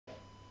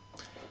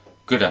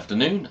Good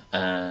afternoon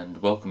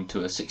and welcome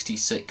to a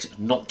 66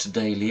 Not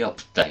Daily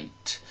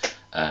update.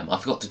 I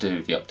forgot to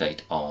do the update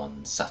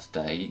on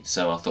Saturday,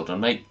 so I thought I'd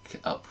make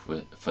up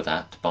for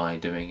that by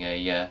doing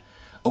a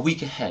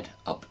week ahead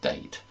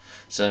update.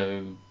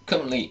 So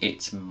currently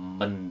it's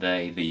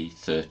Monday the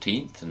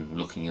 13th and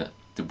looking at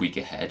the week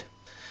ahead.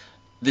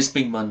 This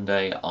being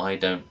Monday, I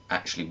don't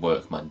actually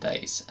work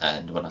Mondays,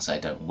 and when I say I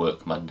don't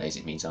work Mondays,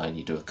 it means I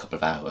only do a couple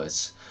of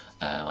hours.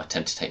 I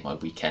tend to take my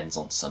weekends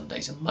on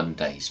Sundays and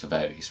Mondays for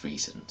various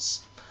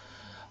reasons.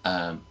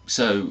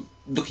 So,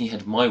 looking ahead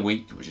of my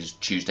week, which is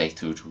Tuesday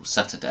through to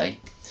Saturday,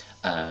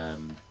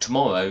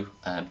 tomorrow,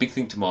 big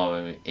thing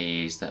tomorrow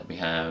is that we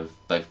have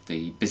both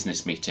the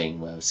business meeting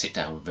where we sit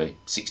down with the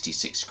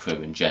 66 crew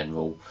in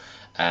general,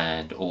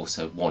 and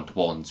also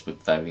one-to-ones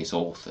with various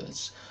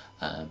authors.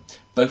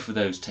 Both of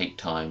those take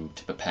time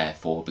to prepare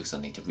for because I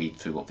need to read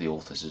through what the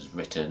authors has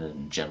written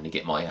and generally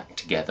get my act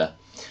together.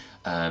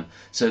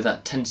 So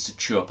that tends to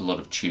chew up a lot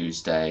of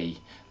Tuesday,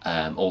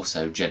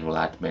 also general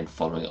admin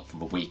following up from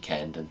the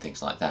weekend and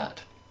things like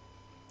that.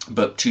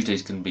 But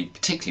Tuesday's going to be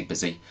particularly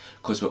busy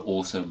because we're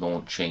also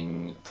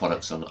launching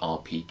products on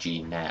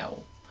RPG Now.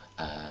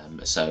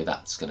 So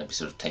that's going to be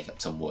sort of take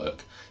up some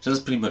work. So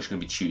that's pretty much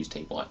going to be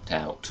Tuesday wiped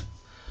out.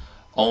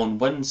 On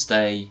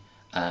Wednesday,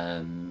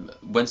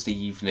 Wednesday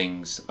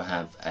evenings we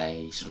have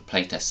a sort of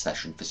playtest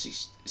session for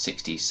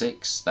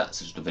 66.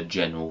 That's sort of a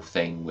general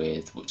thing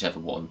with whichever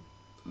one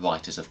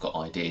writers have got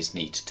ideas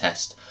need to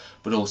test,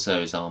 but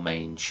also as our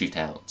main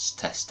shootouts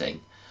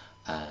testing.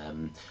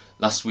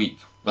 Last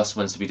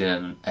Wednesday we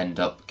didn't end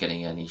up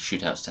getting any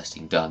shootouts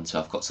testing done, so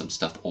I've got some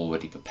stuff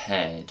already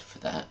prepared for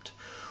that,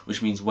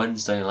 which means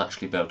Wednesday I'll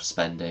actually be able to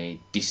spend a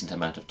decent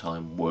amount of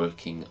time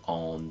working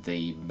on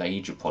the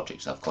major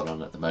projects I've got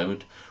on at the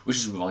moment, which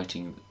is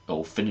writing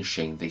or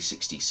finishing the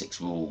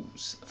 66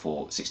 rules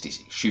for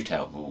 66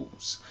 shootout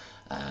rules.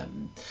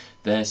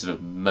 They're sort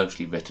of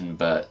mostly written,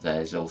 but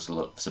there's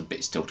also some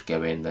bits still to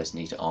go in. There's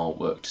neat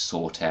artwork to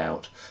sort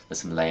out, there's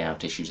some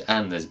layout issues,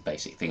 and there's a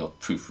basic thing of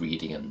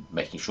proofreading and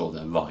making sure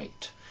they're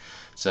right.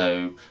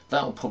 So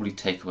that will probably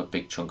take up a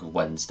big chunk of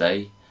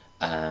Wednesday.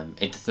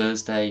 Into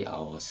Thursday,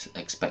 I'll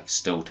expect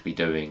still to be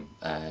doing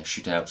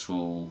shootouts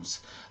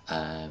rules.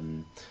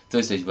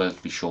 Thursday's a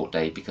relatively short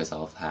day because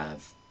I'll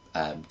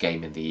have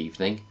game in the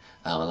evening.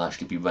 I'll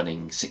actually be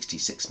running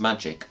 66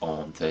 Magic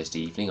on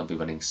Thursday evening. I'll be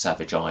running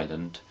Savage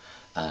Island.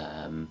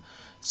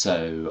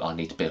 So I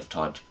need a bit of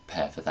time to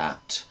prepare for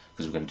that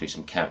because we're going to do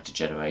some character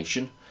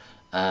generation.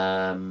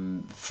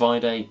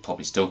 Friday,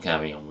 probably still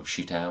carrying on with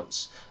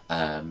shootouts.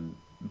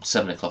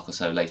 7 o'clock or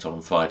so later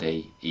on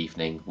Friday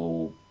evening,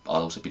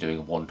 I'll also be doing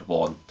a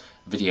one-to-one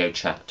video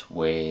chat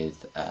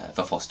with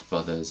the Foster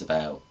Brothers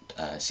about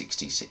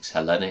 66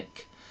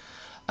 Hellenic.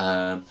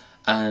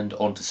 And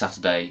on to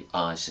Saturday,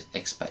 I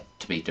expect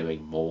to be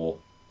doing more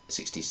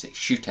 66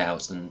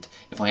 shootouts, and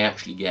if I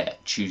actually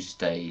get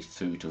Tuesday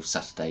through to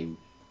Saturday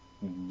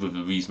with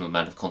a reasonable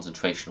amount of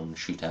concentration on the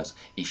shootouts,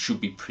 it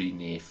should be pretty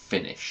near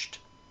finished.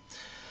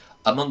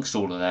 Amongst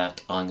all of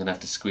that, I'm going to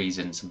have to squeeze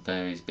in some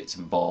various bits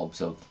and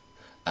bobs of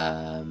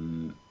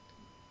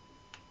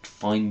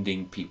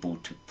finding people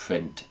to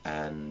print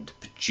and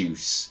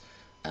produce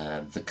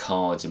the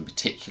cards in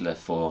particular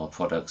for our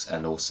products,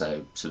 and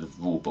also sort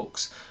of rule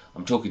books.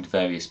 I'm talking to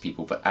various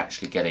people, but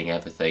actually getting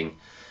everything,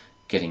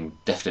 getting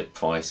definite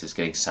prices,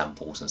 getting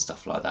samples and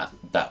stuff like that,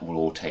 that will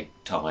all take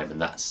time,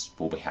 and that's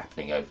will be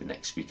happening over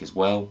next week as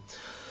well.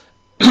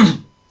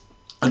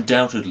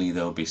 Undoubtedly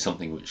there'll be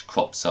something which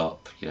crops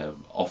up.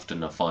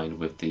 Often I find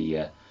with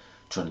the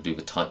trying to do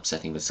the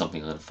typesetting with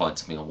something, I'm going to find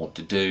something I want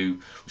to do,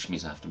 which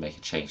means I have to make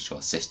a change to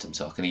our system,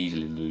 so I can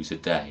easily lose a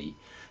day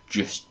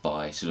just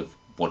by sort of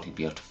wanting to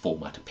be able to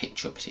format a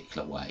picture a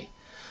particular way.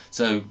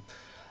 So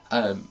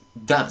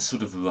that's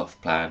sort of a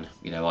rough plan.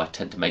 I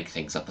tend to make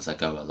things up as I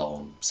go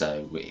along,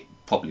 so it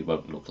probably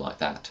won't look like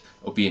that.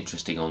 It'll be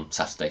interesting on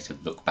Saturday to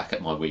look back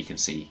at my week and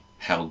see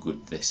how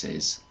good this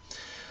is.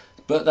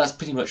 But that's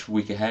pretty much the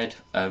week ahead.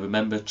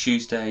 Remember,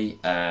 Tuesday,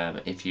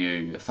 if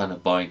you're a fan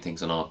of buying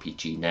things on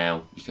RPG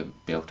Now, you can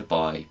be able to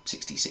buy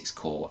 66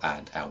 Core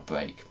and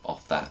Outbreak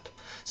off that.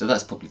 So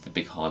that's probably the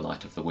big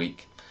highlight of the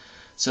week.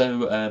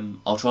 So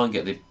I'll try and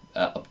get the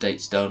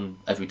updates done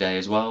every day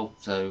as well.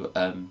 So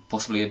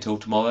possibly until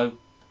tomorrow,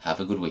 have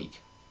a good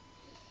week.